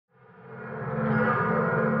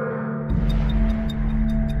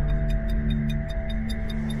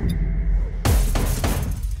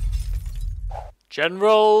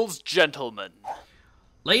Generals, gentlemen.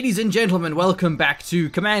 Ladies and gentlemen, welcome back to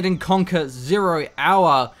Command & Conquer 0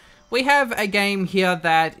 Hour. We have a game here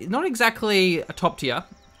that is not exactly a top tier.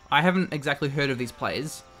 I haven't exactly heard of these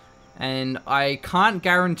players. And I can't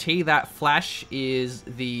guarantee that Flash is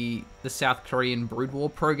the South Korean Brood War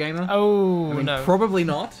pro gamer. Oh, I mean, no. probably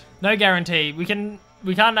not. No guarantee. We can't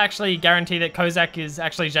actually guarantee that KoZac is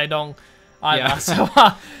actually Jaedong either. Yeah. So,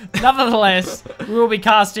 nevertheless, we will be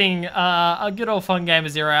casting a good old fun game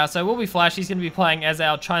of 0 Hour. So we'll be Flash. He's going to be playing as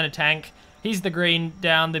our China tank. He's the green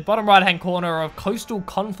down the bottom right-hand corner of Coastal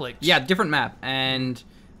Conflict. Yeah, different map. And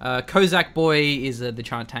KoZac boy is the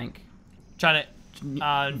China tank. China...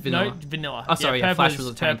 Vanilla. No, vanilla. Oh, sorry, yeah, Flash was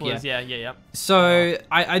a tank, yeah. So,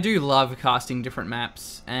 I do love casting different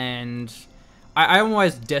maps, and I'm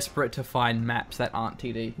always desperate to find maps that aren't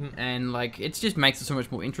TD. And, like, it just makes it so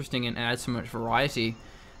much more interesting and adds so much variety.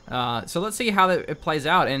 So let's see how it plays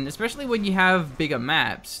out, and especially when you have bigger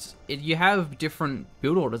maps, you have different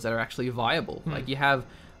build orders that are actually viable. Like, you have,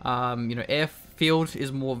 airfield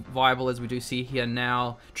is more viable, as we do see here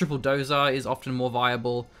now. Triple Dozer is often more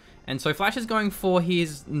viable. And so Flash is going for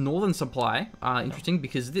his northern supply. Interesting,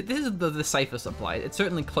 because this is the safer supply. It's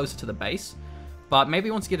certainly closer to the base, but maybe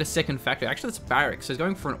he wants to get a second factory. Actually, that's barracks, so he's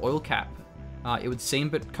going for an oil cap, it would seem.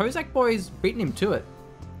 But KoZac boy's beating him to it.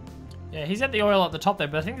 Yeah, he's at the oil at the top there,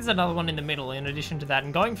 but I think there's another one in the middle in addition to that.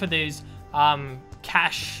 And going for these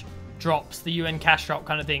cash drops, the UN cash drop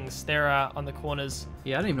kind of things. They're on the corners.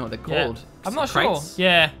 Yeah, I don't even know what they're called. I'm not Crates? sure.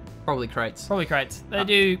 Yeah. Probably crates. Probably crates. They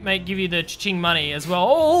do give you the cha-ching money as well.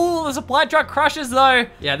 Oh, the supply truck crushes though.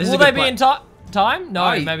 Yeah, this Will is a good they be in time?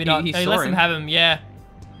 No, maybe not. He He saw lets him. them have him, yeah.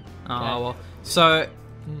 Oh, Okay. well. So,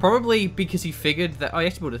 probably because he figured that... Oh, he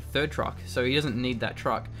has to build a third truck, so he doesn't need that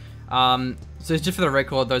truck. So just for the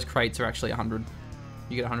record, those crates are actually 100.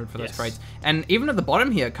 You get 100 for those crates. And even at the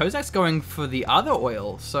bottom here, KoZac's going for the other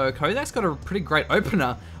oil. So KoZac's got a pretty great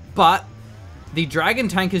opener, but the Dragon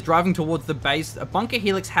tank is driving towards the base. A bunker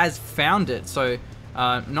helix has found it. So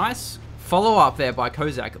nice follow-up there by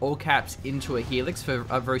KoZac. All caps into a helix for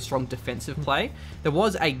a very strong defensive play. There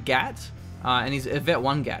was a GAT, and he's a Vet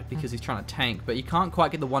 1 GAT because he's trying to tank, but you can't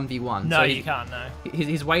quite get the 1v1. No, so you can't, no.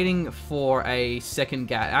 He's waiting for a second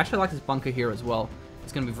GAT. I actually like this bunker here as well.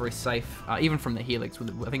 It's going to be very safe, even from the helix.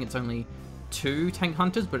 I think it's only 2 tank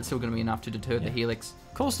hunters, but it's still going to be enough to deter the helix.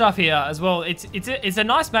 Cool stuff here as well. It's a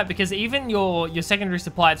nice map because even your secondary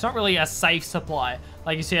supply, it's not really a safe supply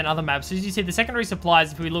like you see on other maps. As you see, the secondary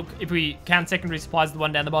supplies, if we count secondary supplies, the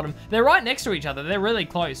one down the bottom, they're right next to each other. They're really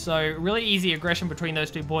close, so really easy aggression between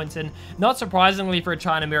those 2 points. And not surprisingly for a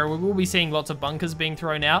China mirror, we will be seeing lots of bunkers being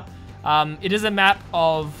thrown out. It is a map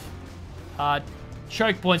of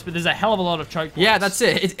choke points, but there's a hell of a lot of choke points. Yeah, that's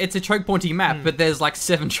it. It's a choke pointy map, but there's like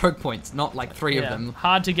 7 choke points, not like 3 of them.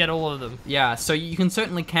 Hard to get all of them. Yeah, so you can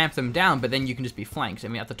certainly camp them down, but then you can just be flanked. I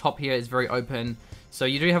mean, at the top here is very open, so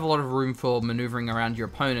you do have a lot of room for maneuvering around your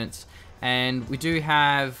opponents. And we do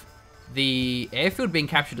have the airfield being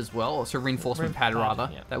captured as well, so reinforcement pad rather,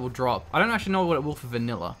 that will drop. I don't actually know what it will for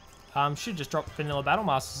vanilla. Should just drop vanilla battle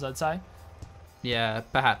masters, I'd say. Yeah,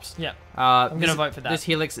 perhaps. Yeah, I'm going to vote for that. This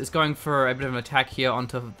helix is going for a bit of an attack here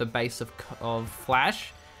onto the base of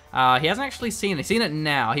Flash. He hasn't actually seen it. He's seen it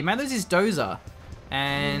now. He may lose his Dozer.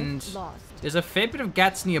 And there's a fair bit of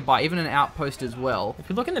GATs nearby, even an outpost as well. If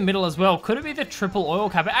you look in the middle as well, could it be the triple oil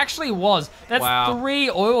cap? It actually was. That's Wow. 3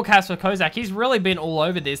 oil caps for KoZac. He's really been all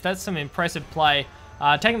over this. That's some impressive play.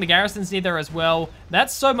 Taking the garrisons near there as well.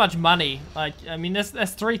 That's so much money. Like, I mean, that's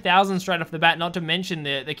 3,000 straight off the bat, not to mention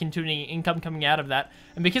the continuing income coming out of that.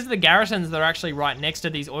 And because of the garrisons that are actually right next to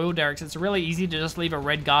these oil derricks, it's really easy to just leave a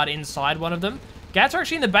red guard inside one of them. GATs are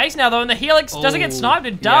actually in the base now, though, and the helix doesn't get sniped.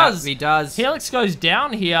 It does. Yeah, he does. Helix goes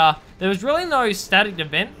down here. There was really no static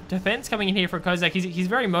defense coming in here for KoZac. He's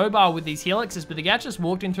very mobile with these helixes, but the GAT just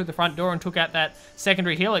walked in through the front door and took out that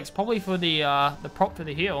secondary helix, probably for the prop for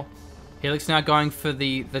the heal. Helix now going for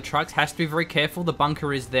the trucks. Has to be very careful. The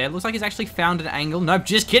bunker is there. Looks like he's actually found an angle. Nope,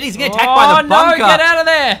 just kidding. He's getting attacked by the bunker. No, get out of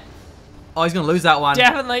there. Oh, he's going to lose that one.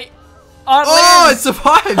 Definitely. Oh, it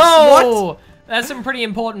survives. Oh, What? That's some pretty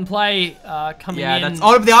important play coming in. That's...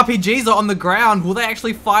 Oh, the RPGs are on the ground. Will they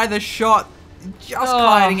actually fire the shot? Just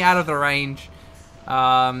gliding out of the range.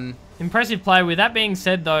 Impressive play. With that being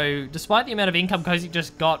said, though, despite the amount of income KoZac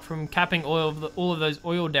just got from capping all of those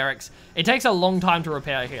oil derricks, it takes a long time to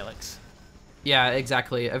repair a helix. Yeah,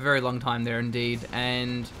 exactly. A very long time there indeed.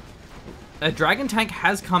 And a Dragon tank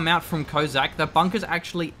has come out from KoZac. The bunker's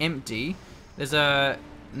actually empty. There's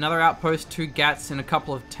another outpost, 2 GATs, and a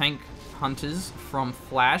couple of tank hunters from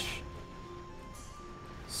Flash.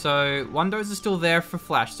 So, one dozer still there for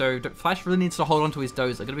Flash. So, Flash really needs to hold on to his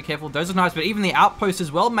dozer. Gotta be careful. Dozer nice, but even the outpost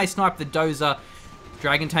as well may snipe the dozer.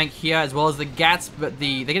 Dragon tank here, as well as the Gats, but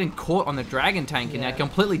they're getting caught on the Dragon tank and they're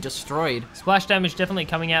completely destroyed. Splash damage definitely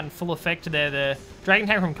coming out in full effect there. The Dragon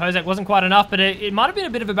tank from KoZac wasn't quite enough, but it might have been a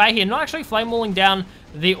bit of a bait here. Not actually flame walling down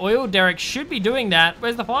the oil derrick. Should be doing that.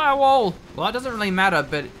 Where's the firewall? Well, it doesn't really matter,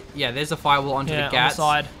 but yeah, there's a firewall onto the Gats.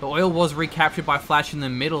 On the side. The oil was recaptured by Flash in the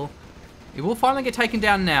middle. It will finally get taken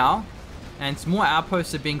down now, and some more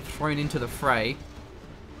outposts are being thrown into the fray.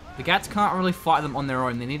 The Gats can't really fight them on their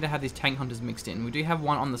own. They need to have these tank hunters mixed in. We do have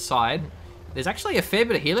one on the side. There's actually a fair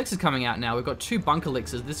bit of helixes coming out now. We've got 2 bunker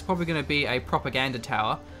elixirs. This is probably going to be a propaganda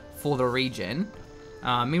tower for the regen.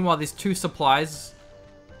 Meanwhile, there's 2 supplies.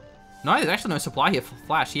 No, there's actually no supply here for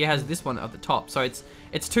Flash. He has this one at the top. So it's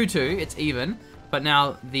 2-2. It's even. But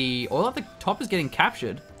now the oil at the top is getting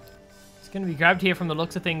captured. It's going to be grabbed here from the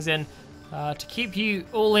looks of things. And to keep you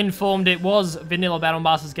all informed, it was Vanilla Battle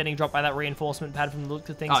Masters getting dropped by that reinforcement pad from the looks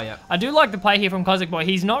of things. Oh, yeah. I do like the play here from KoZac Boy.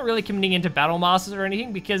 He's not really committing into Battle Masters or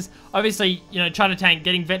anything because obviously, you know, trying to tank,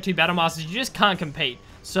 getting Vet 2 Battle Masters, you just can't compete.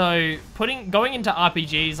 So going into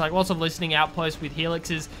RPGs, like lots of listening outposts with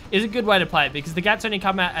helixes, is a good way to play it because the Gats only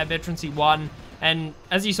come out at Veterancy 1. And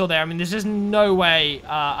as you saw there, I mean, there's just no way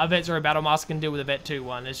a Vet 0 Battle Master can deal with a Vet 2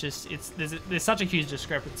 one. It's just, there's such a huge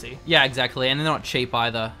discrepancy. Yeah, exactly. And they're not cheap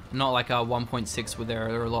either. Not like a 1.6 where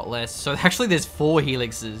they're a lot less. So actually there's 4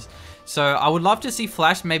 helixes. So I would love to see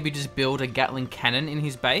Flash maybe just build a Gatling cannon in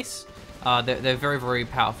his base. They're very, very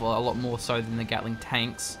powerful. A lot more so than the Gatling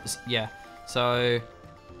tanks. Yeah. So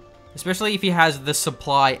especially if he has the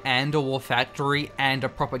supply and a war factory and a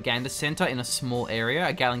propaganda center in a small area,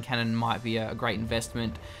 a Gatling cannon might be a great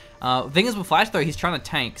investment. The thing is with Flash though, he's trying to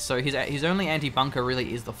tank, so his only anti-bunker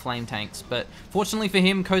really is the flame tanks. But fortunately for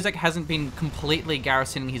him, KoZac hasn't been completely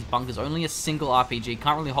garrisoning his bunkers, only a single RPG,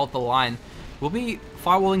 can't really hold the line. We'll be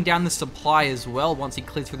firewalling down the supply as well once he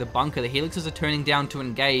clears through the bunker. The helixes are turning down to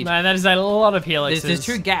engage. Man, that is a lot of helixes. There's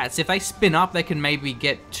 2 Gats. If they spin up, they can maybe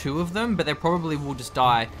get 2 of them, but they probably will just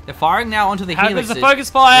die. They're firing now onto the helixes. There's the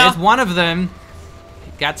focus fire. There's one of them.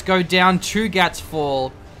 Gats go down, 2 Gats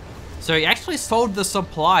fall. So he actually sold the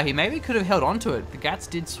supply. He maybe could have held onto it. The Gats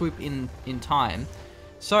did swoop in time.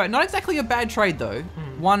 So not exactly a bad trade though.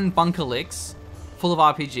 1 bunker elix full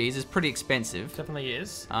of RPGs is pretty expensive. Definitely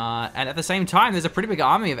is. And at the same time, there's a pretty big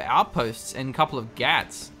army of outposts and a couple of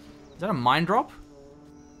Gats. Is that a mine drop?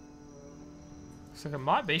 Looks like it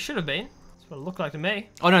might be. Should have been. That's what it looked like to me.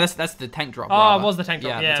 Oh no, that's the tank drop. Oh, rather. it was the tank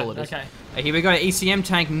drop. Yeah, that's all it is. Okay. Here we go. ECM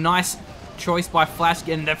tank. Nice choice by Flash.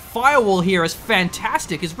 And the firewall here is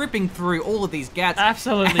fantastic. It's ripping through all of these Gats.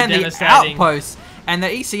 Absolutely and devastating. The outposts. And the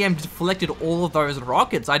ECM deflected all of those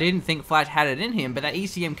rockets. I didn't think Flash had it in him, but that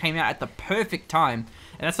ECM came out at the perfect time.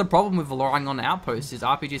 And that's the problem with relying on outposts, is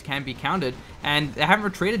RPGs can be countered, and they haven't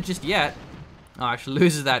retreated just yet. Oh, actually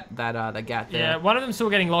loses that Gat there. Yeah, one of them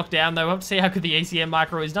still getting locked down, though. We'll have to see how good the ECM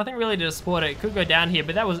micro is. Nothing really to support it. It could go down here,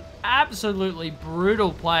 but that was absolutely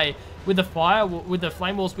brutal play with the with the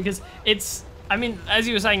flame walls, because it's, I mean, as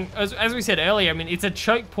you were saying, as we said earlier, I mean, it's a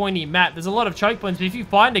choke pointy map. There's a lot of choke points, but if you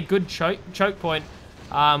find a good choke point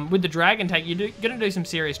with the Dragon tank, you're going to do some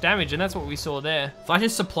serious damage, and that's what we saw there.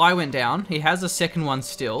 Flash's supply went down. He has a second one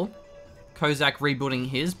still. KoZac rebuilding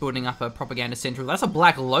his, building up a propaganda central. That's a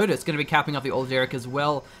Black Lotus, going to be capping up the old derrick as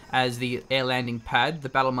well as the air landing pad. The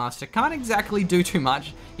Battle Master can't exactly do too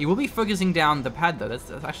much. He will be focusing down the pad though. That's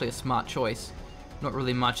actually a smart choice. Not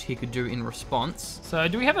really much he could do in response. So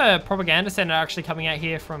do we have a propaganda center actually coming out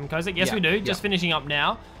here from KoZac? Yes, yeah, we do. Just finishing up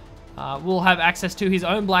now. We'll have access to his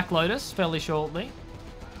own Black Lotus fairly shortly.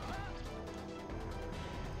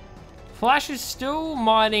 Flash is still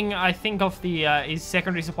mining, I think, off the his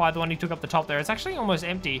secondary supply, the one he took up the top there. It's actually almost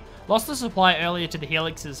empty. Lost the supply earlier to the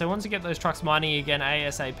helixes, so wants to get those trucks mining again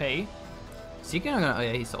ASAP. So you can, oh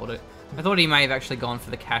yeah, he sold it. I thought he may have actually gone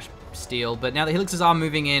for the cash steal, but now the helixes are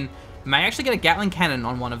moving in. May actually get a Gatling cannon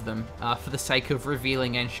on one of them for the sake of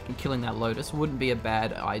revealing and killing that Lotus. Wouldn't be a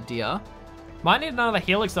bad idea. Might need another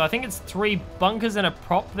helix though. I think it's 3 bunkers and a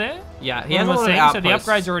prop there. Yeah, he has a lot of outposts, so the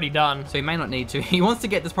upgrade's already done. So he may not need to. He wants to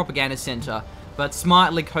get this propaganda center, but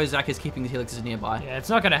smartly KoZac is keeping the helixes nearby. Yeah, it's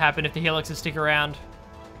not going to happen if the helixes stick around.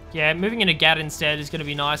 Yeah, moving into Gat instead is going to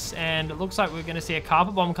be nice, and it looks like we're going to see a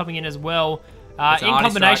carpet bomb coming in as well. In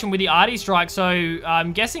combination with the Arty strike, so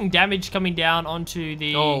I'm guessing damage coming down onto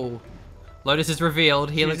the... Oh, Lotus is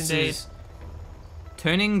revealed. Helix is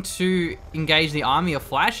turning to engage the army of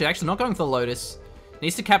Flash. Actually not going for the Lotus.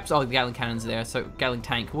 Needs to capture... Oh, the Gatling cannon's there, so Gatling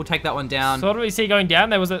tank. We'll take that one down. So what do we see going down?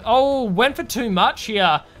 There was a... Oh, went for too much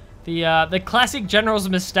here. The classic general's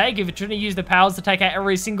mistake if you're trying to use the powers to take out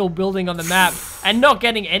every single building on the map and not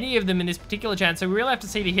getting any of them in this particular chance. So we really have to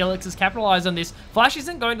see the Helixes capitalize on this. Flash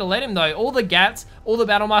isn't going to let him though. All the Gats, all the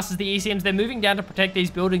Battle Masters, the ECMs, they're moving down to protect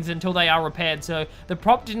these buildings until they are repaired. So the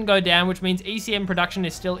prop didn't go down, which means ECM production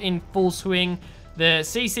is still in full swing. The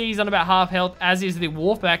CC is on about half health, as is the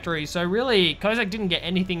War Factory. So really, KoZac didn't get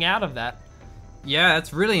anything out of that. Yeah,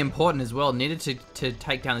 that's really important as well. Needed to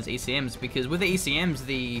take down these ECMs, because with the ECMs,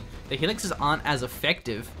 the Helixes aren't as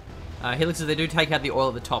effective. Helixes, they do take out the oil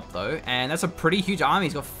at the top though, and that's a pretty huge army.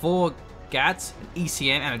 He's got 4 Gats, an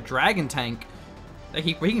ECM, and a Dragon Tank.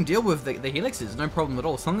 He can deal with the Helixes, no problem at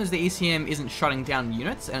all. As long as the ECM isn't shutting down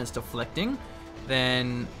units and it's deflecting,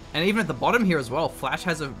 then... And even at the bottom here as well, Flash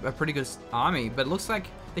has a pretty good army, but it looks like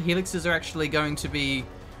the Helixes are actually going to be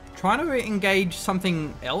trying to engage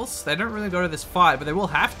something else. They don't really go to this fight, but they will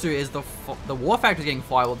have to, as the War Factory is getting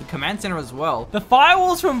firewalled, the Command Center as well. The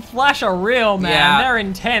firewalls from Flash are real, man. Yeah. They're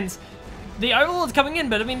intense. The Overlord's coming in,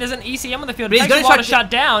 but I mean, there's an ECM on the field. It takes a while to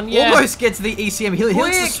shut down. Yeah. Almost gets the ECM.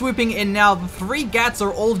 Helix is swooping in now. The 3 Gats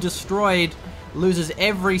are all destroyed. Loses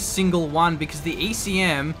every single one because the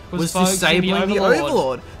ECM was disabling the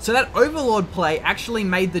Overlord. So that Overlord play actually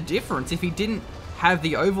made the difference. If he didn't have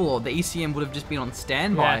the Overlord, the ECM would have just been on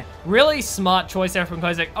standby. Yeah. Really smart choice there from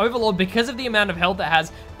KoZac. Overlord, because of the amount of health it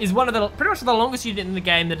has, is one of the pretty much the longest unit in the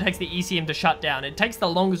game that it takes the ECM to shut down. It takes the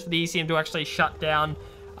longest for the ECM to actually shut down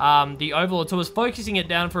the Overlord. So it's focusing it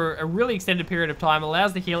down for a really extended period of time,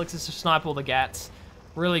 allows the Helixes to snipe all the Gats.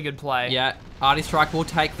 Really good play. Yeah, Arty Strike will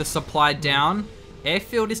take the supply down.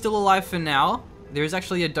 Airfield is still alive for now. There is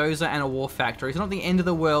actually a Dozer and a War Factory. It's not the end of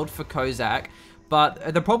the world for KoZac.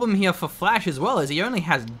 But the problem here for Flash as well is he only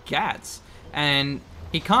has Gats. And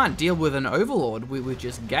he can't deal with an Overlord with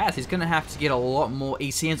just Gats. He's going to have to get a lot more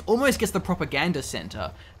ECMs. Almost gets the Propaganda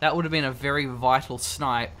Center. That would have been a very vital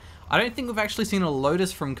snipe. I don't think we've actually seen a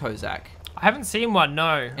Lotus from KoZac. I haven't seen one,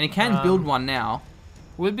 no. And he can build one now.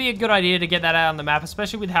 Would be a good idea to get that out on the map,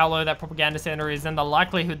 especially with how low that Propaganda Center is and the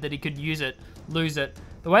likelihood that he could use it, lose it.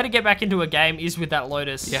 The way to get back into a game is with that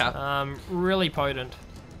Lotus. Yeah. Really potent.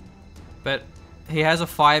 But he has a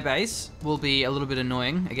fire base, will be a little bit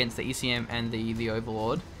annoying against the ECM and the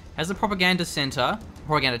Overlord. Has a Propaganda Center,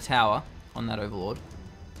 Propaganda Tower on that Overlord.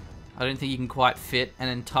 I don't think you can quite fit an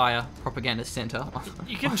entire Propaganda Center.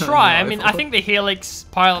 You can try. I mean, I think the Helix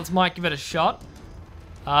pilots might give it a shot.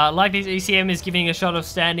 Like this ECM is giving a shot of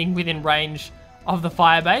standing within range of the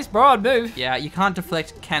firebase. Broad move. Yeah, you can't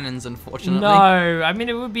deflect cannons, unfortunately. No, I mean,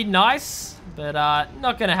 it would be nice, but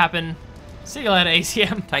not going to happen. See you later,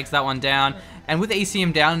 ECM. Takes that one down. And with the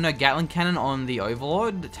ECM down, no Gatling Cannon on the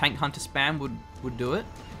Overlord. The Tank Hunter spam would do it.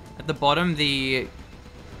 At the bottom, the...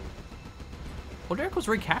 Orderic was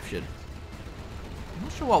recaptured. I'm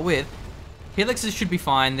not sure what with. Helixes should be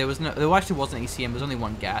fine. There actually wasn't an ECM. There was only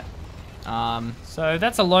one Gat. So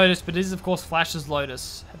that's a Lotus, but it is, of course, Flash's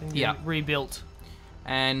Lotus, having been rebuilt.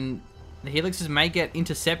 And the Helixes may get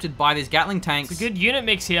intercepted by these Gatling tanks. It's a good unit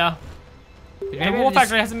mix here. The War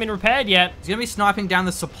Factory hasn't been repaired yet. He's going to be sniping down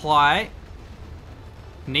the supply.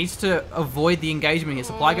 Needs to avoid the engagement here.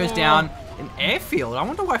 Supply goes down. An airfield. I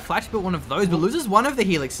wonder why Flash built one of those, but loses one of the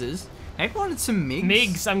Helixes. Maybe wanted some MiGs.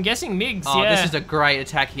 MiGs. I'm guessing MiGs, oh, this is a great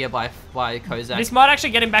attack here by KoZac. This might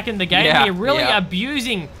actually get him back in the game here. Really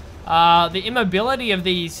abusing the immobility of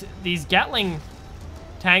these Gatling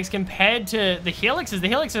tanks compared to the Helixes. The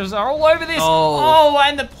Helixes are all over this. Oh,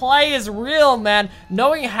 and the play is real, man.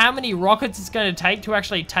 Knowing how many rockets it's going to take to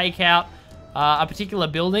actually take out a particular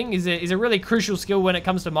building is a really crucial skill when it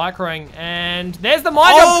comes to microing. And there's the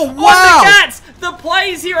mine jump on the Gats. The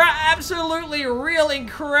plays here are absolutely real,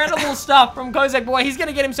 incredible stuff from KoZac. Boy, he's going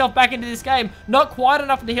to get himself back into this game. Not quite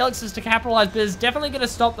enough for the Helixes to capitalize, but it's definitely going to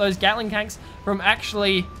stop those Gatling tanks from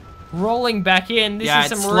actually rolling back in.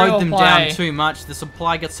 This is some real play. Slowed them down too much. The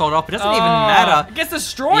supply gets sold off. It doesn't even matter. It gets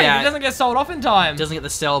destroyed. It doesn't get sold off in time. It doesn't get the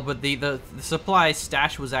sell, but the supply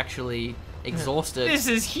stash was actually exhausted. This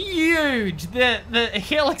is huge. The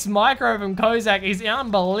Helix micro from KoZac is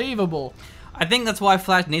unbelievable. I think that's why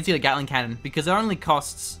Flash needs to get a Gatling cannon, because it only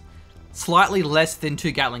costs slightly less than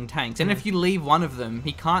 2 Gatling tanks. And if you leave one of them,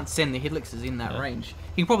 he can't send the Helixes in that range.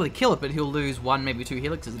 He can probably kill it, but he'll lose 1, maybe 2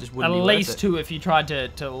 Helixes. It just wouldn't be worth it. At least 2 if you tried to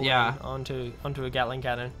onto a Gatling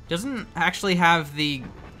cannon. Doesn't actually have the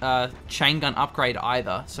chain gun upgrade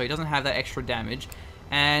either, so he doesn't have that extra damage.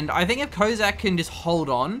 And I think if KoZac can just hold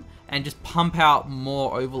on and just pump out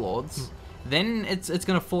more Overlords, then it's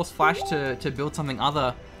going to force Flash to build something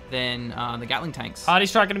other than the Gatling tanks. Hardy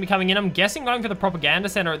Strike going to be coming in. I'm guessing going for the Propaganda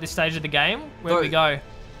Center at this stage of the game. Where do we go?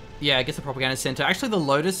 Yeah, I guess the Propaganda Center. Actually, the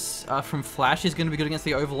Lotus from Flash is going to be good against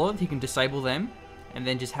the Overlord. He can disable them. and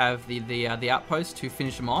then just have the outpost to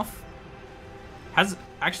finish them off. Has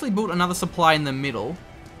actually built another supply in the middle.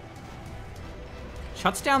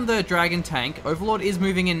 Shuts down the dragon tank. Overlord is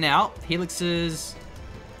moving in now. Helix is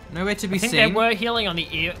nowhere to be seen. I think they were healing on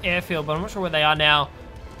the airfield, but I'm not sure where they are now.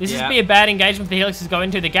 This is be a bad engagement for the Helixes go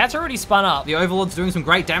into. The Gats already spun up. The Overlord's doing some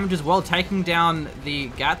great damage as well, taking down the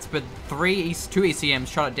Gats, but two ECMs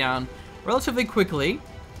shot it down relatively quickly.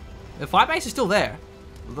 The fire base is still there.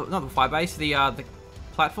 Not the fire base, the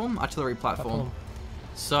platform, artillery platform.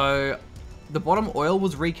 So the bottom oil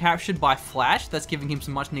was recaptured by Flash. That's giving him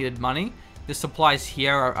some much needed money. The supplies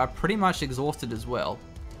here are pretty much exhausted as well.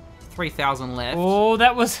 3,000 left. Oh,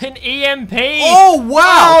 that was an EMP. Oh,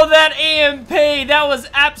 wow. Oh, that EMP. That was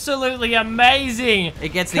absolutely amazing.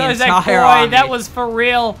 It gets the KoZac entire army. That was for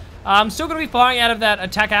real. I'm still going to be firing out of that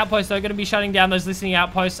attack outpost. They're going to be shutting down those listening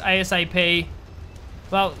outposts ASAP.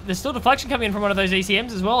 Well, there's still deflection coming in from one of those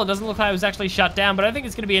ECMs as well. It doesn't look like it was actually shut down, but I don't think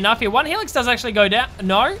it's going to be enough here. One Helix does actually go down.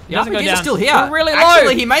 No, it doesn't go down. Still here. We're really low.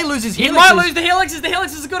 Actually, he may lose his Helixes. He might lose the Helixes. The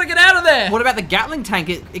Helixes have got to get out of there. What about the Gatling tank?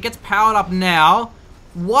 It gets powered up now.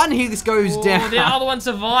 One Helix goes down. The other one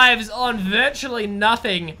survives on virtually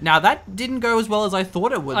nothing. Now, that didn't go as well as I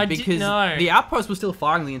thought it would because the outpost was still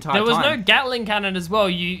firing the entire time. There was no Gatling cannon as well.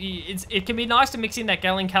 It can be nice to mix in that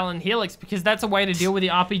Gatling cannon Helix because that's a way to deal with the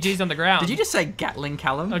RPGs on the ground. Did you just say Gatling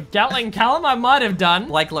Callum? A Gatling Callum? I might have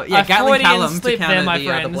done. Yeah, Gatling Callum to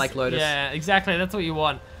counter the Blake Lotus. Yeah, exactly. That's what you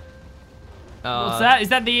want. What's that? Is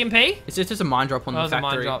that the EMP? It's just a mine drop on the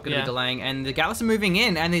factory. Going to be delaying. And the Gatlas are moving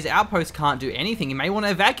in, and these outposts can't do anything. You may want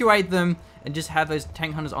to evacuate them and just have those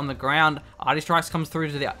tank hunters on the ground. Arty Strikes comes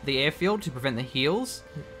through to the airfield to prevent the heals.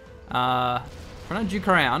 Trying to juke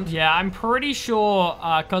around. Yeah, I'm pretty sure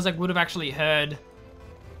KoZac would have actually heard...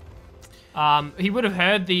 he would have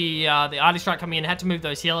heard the Arty Strike coming in and had to move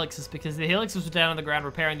those Helixes because the Helixes were down on the ground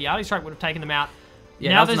repairing. The Arty Strike would have taken them out.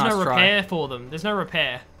 Yeah, now there's no repair for them. There's no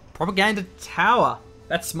repair. Propaganda tower.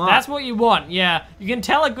 That's smart. That's what you want, yeah. You can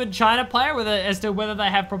tell a good China player as to whether they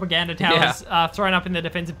have propaganda towers thrown up in their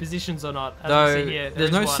defensive positions or not. As we see here,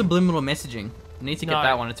 there's no subliminal messaging. You need to get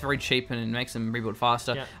that one. It's very cheap and it makes them rebuild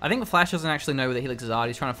faster. Yeah. I think the Flash doesn't actually know where the Helixes are.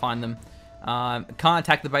 He's trying to find them. Can't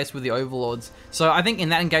attack the base with the Overlords. So I think in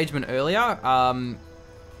that engagement earlier,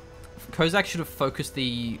 KoZac should have focused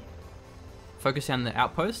down the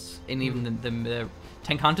outposts and even the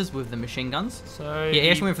tank hunters with the machine guns. So he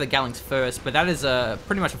actually went for the Gatlings first, but that is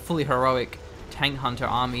pretty much a fully heroic tank hunter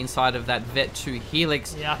army inside of that Vet 2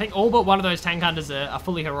 Helix. Yeah, I think all but one of those tank hunters are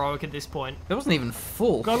fully heroic at this point. It wasn't even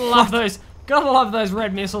full. Gotta love those. Gotta love those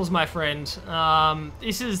red missiles, my friend.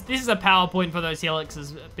 This is a power point for those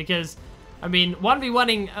Helixes because, I mean,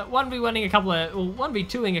 1v1ing a couple of, well,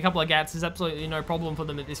 1v2ing a couple of Gats is absolutely no problem for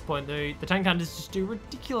them at this point. The tank hunters just do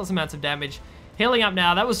ridiculous amounts of damage. Healing up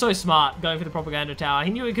now, that was so smart, going for the propaganda tower. He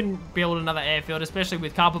knew he couldn't build another airfield, especially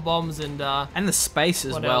with carpet bombs and the space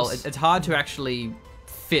as well. It's hard to actually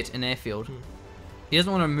fit an airfield. He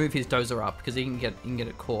doesn't want to move his dozer up because he can get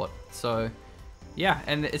it caught. So, yeah,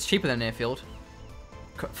 and it's cheaper than an airfield.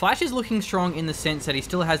 Flash is looking strong in the sense that he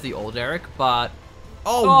still has the old Eric, but...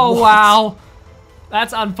 Oh, wow.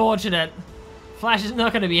 That's unfortunate. Flash is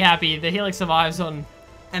not going to be happy. The Helix survives on...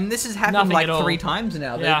 And this has happened like 3 times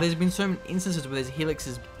now. Yeah. There's been so many instances where there's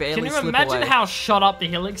Helixes barely slip away. Can you imagine how shot up the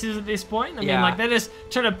Helix is at this point? I mean, like, they're just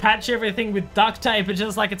trying to patch everything with duct tape and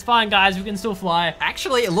just like, it's fine, guys, we can still fly.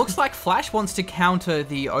 Actually, it looks like Flash wants to counter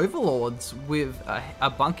the Overlords with a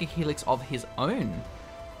bunker Helix of his own.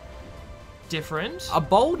 Different. A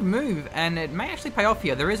bold move, and it may actually pay off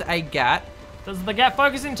here. There is a Gat. Does the Gat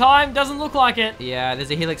focus in time? Doesn't look like it. Yeah, there's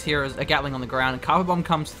a Helix here, a Gatling on the ground. A carpet bomb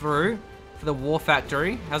comes through. For the War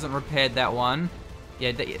Factory, hasn't repaired that one.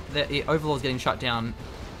 Yeah, the Overlord's getting shut down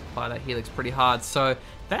by that Helix pretty hard. So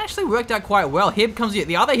that actually worked out quite well. Here comes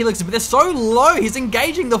the other Helixes, but they're so low. He's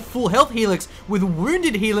engaging the full health Helix with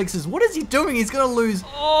wounded Helixes. What is he doing? He's gonna lose.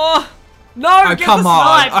 Oh no! Oh, get come the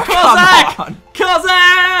on! Snipe. Oh, come on!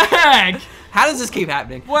 KoZac! How does this keep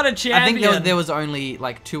happening? What a champion! I think there was only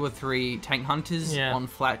like 2 or 3 tank hunters in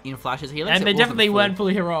Flash's Helix, and they definitely weren't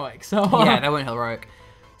fully heroic. So yeah, they weren't heroic.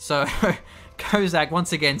 So KoZac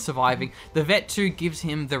once again surviving. The Vet 2 gives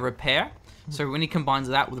him the repair. So when he combines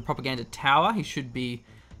that with the propaganda tower, he should be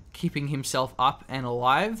keeping himself up and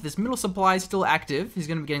alive. This middle supply is still active. He's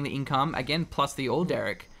going to be getting the income again, plus the old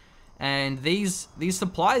Derek. And these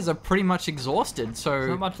supplies are pretty much exhausted. So there's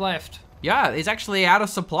not much left. Yeah, he's actually out of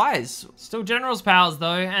supplies. Still General's powers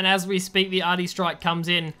though, and as we speak, the Arty Strike comes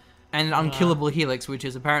in. And an unkillable Helix, which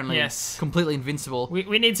is apparently completely invincible.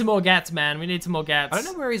 We need some more Gats, man. We need some more Gats. I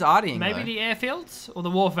don't know where he's artying, Maybe the airfields or the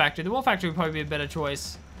War Factory. The War Factory would probably be a better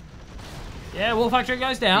choice. Yeah, War Factory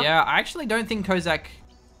goes down. Yeah, I actually don't think KoZac...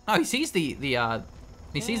 Oh, he sees the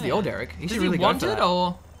old Derek. He Does should he really go want for it, that.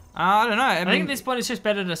 or...? I don't know. I think at this point it's just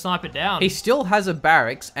better to snipe it down. He still has a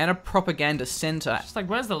barracks and a propaganda center. Just like,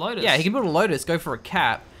 where's the Lotus? Yeah, he can build a Lotus, go for a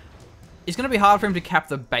cap. It's going to be hard for him to cap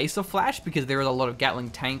the base of Flash because there is a lot of Gatling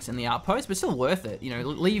tanks in the outpost, but still worth it. You know,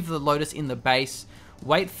 leave the Lotus in the base,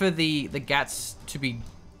 wait for the Gats to be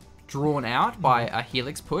drawn out by a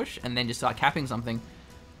Helix push, and then just start capping something.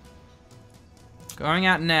 Going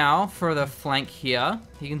out now for the flank here.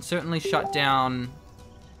 He can certainly shut down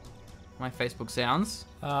my Facebook sounds.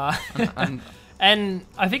 And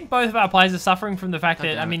I think both of our players are suffering from the fact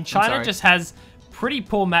that, I mean, China just has pretty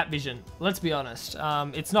poor map vision. Let's be honest.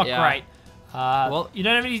 It's not great. Well, you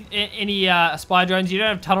don't have any spy drones. You don't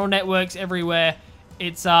have tunnel networks everywhere.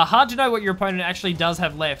 It's hard to know what your opponent actually does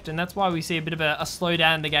have left, and that's why we see a bit of a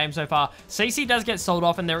slowdown in the game so far. CC does get sold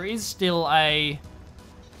off, and there is still a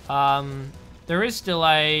dozer,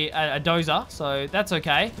 so that's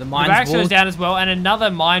okay. The barracks goes down as well, and another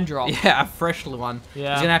mine drop. Yeah, a fresh one.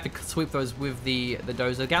 Yeah. He's gonna have to sweep those with the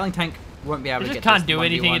dozer. Gatling tank won't be able to get. Just can't do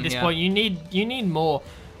anything at this point. You need more.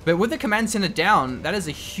 But with the command center down, that is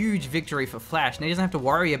a huge victory for Flash. Now he doesn't have to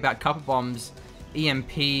worry about Copper Bombs,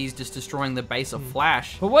 EMPs, just destroying the base of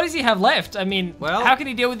Flash. But what does he have left? I mean, how can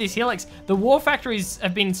he deal with this Helix? The war factories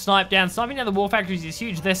have been sniped down. Sniping down the war factories is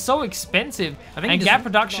huge. They're so expensive. And gap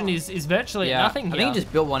production is virtually nothing here. I think he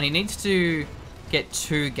just built one. He needs to get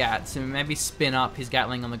 2 Gats and maybe spin up his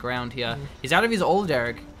Gatling on the ground here. He's out of his old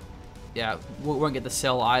Derek. Yeah, won't get the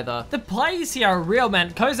cell either. The plays here are real,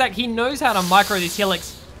 man. KoZac, he knows how to micro this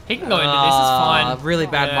Helix. He can go into this, it's fine. Really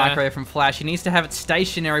bad micro from Flash. He needs to have it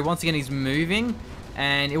stationary. Once again, he's moving,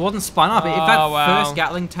 and it wasn't spun up. If that first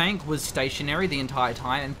Gatling tank was stationary the entire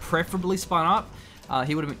time, and preferably spun up,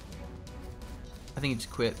 he would have been... I think he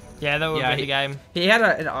just quit. Yeah, that would have been the game. He had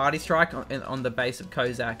an arty strike on the base of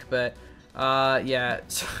KoZac, but, yeah...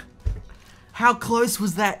 How close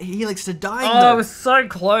was that Helix to dying, though? It was so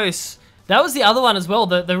close. That was the other one as well.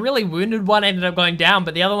 The really wounded one ended up going down,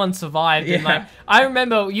 but the other one survived. Yeah. And like, I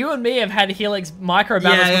remember you and me have had Helix micro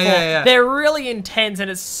battles before. Yeah. They're really intense, and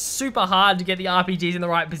it's super hard to get the RPGs in the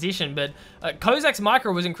right position. But KoZac's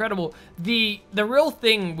micro was incredible. The real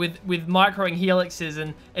thing with microing Helixes,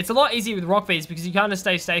 and it's a lot easier with rock beads because you kind of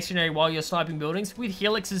stay stationary while you're sniping buildings. With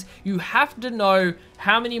Helixes, you have to know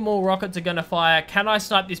how many more rockets are going to fire. Can I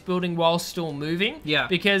snipe this building while still moving? Yeah.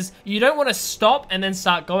 Because you don't want to stop and then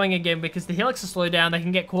start going again because the Helix are slowed down. They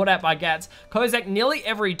can get caught out by Gats. KoZac nearly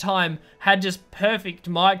every time had just perfect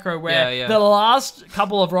micro where the last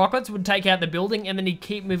couple of rockets would take out the building and then he'd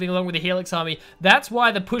keep moving along with the Helix army. That's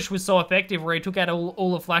why the push was so effective where he took out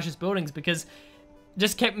all of Flash's buildings because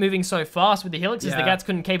just kept moving so fast with the Helixes, the Gats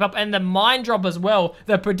couldn't keep up. And the mine drop as well,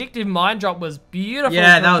 the predictive mine drop was beautiful.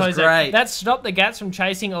 Yeah, that was great. That stopped the Gats from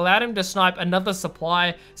chasing, allowed him to snipe another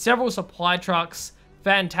supply, several supply trucks.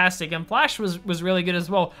 Fantastic. And Flash was really good as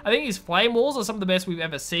well. I think his flame walls are some of the best we've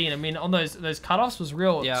ever seen. I mean, on those cutoffs was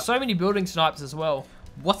real. Yeah. So many building snipes as well.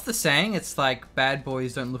 What's the saying? It's like bad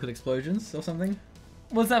boys don't look at explosions or something.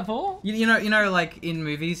 What's that for? You know, like in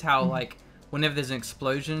movies, how like whenever there's an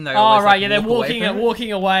explosion, they always right, they're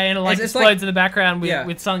walking away and it like explodes like, in the background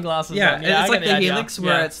with sunglasses on. Yeah, it's like the Helix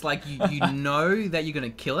where it's like you know that you're gonna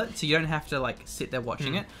kill it, so you don't have to like sit there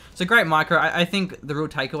watching it. So great micro. I think the real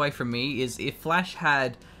takeaway from me is if Flash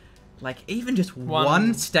had like even just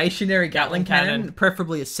one stationary Gatling cannon,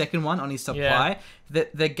 preferably a second one on his supply, the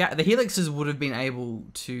Helixes wouldn't have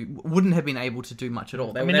been able to do much at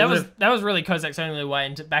all. I mean, that was really KoZac's only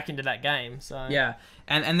way back into that game. So yeah.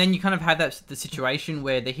 And then you kind of had the situation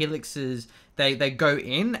where the Helixes, they go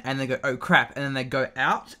in and they go, oh crap, and then they go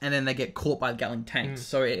out and then they get caught by the Gatling tanks.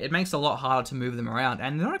 So it makes it a lot harder to move them around.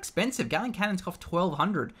 And they're not expensive. Gatling cannons cost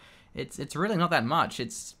 1,200. It's really not that much.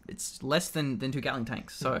 It's less than 2 Gatling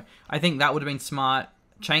tanks. So I think that would have been smart.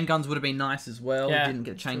 Chain guns would have been nice as well. Yeah, didn't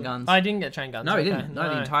get chain guns. I didn't get chain guns. No, he didn't. No,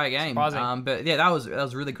 the entire game. But yeah, that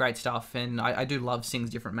was really great stuff, and I do love seeing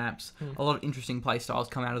different maps. A lot of interesting play styles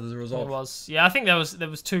come out as a result. It was. Yeah, I think there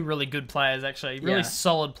was 2 really good players actually. Really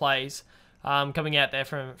solid plays. Coming out there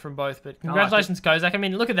from both, but congratulations, KoZac. I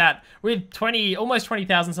mean, look at that. With almost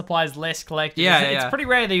 20,000 supplies less collected. It's pretty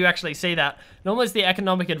rare that you actually see that. Normally it's the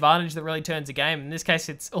economic advantage that really turns a game. In this case,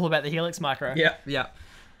 it's all about the Helix micro. Yeah.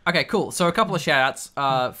 Okay, cool. So a couple of shout-outs.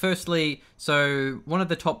 Firstly, so one of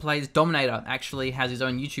the top players, Dominator, actually has his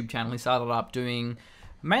own YouTube channel. He started up doing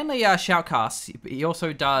mainly shoutcasts. He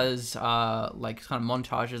also does like kind of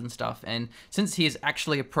montages and stuff. And since he is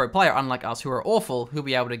actually a pro player, unlike us who are awful, he'll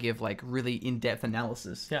be able to give like really in-depth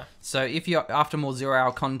analysis. Yeah. So if you're after more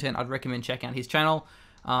 0-hour content, I'd recommend checking out his channel.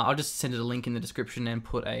 I'll just send it a link in the description and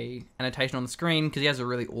put a annotation on the screen because he has a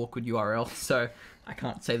really awkward URL, so I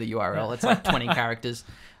can't say the URL. It's like 20 characters.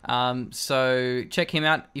 So check him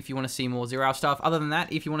out if you want to see more Zero Hour stuff. Other than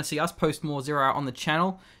that, if you want to see us post more Zero Hour on the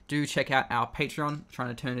channel, do check out our Patreon. Trying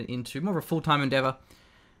to turn it into more of a full-time endeavor.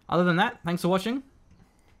 Other than that, thanks for watching.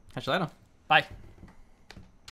 Catch you later. Bye.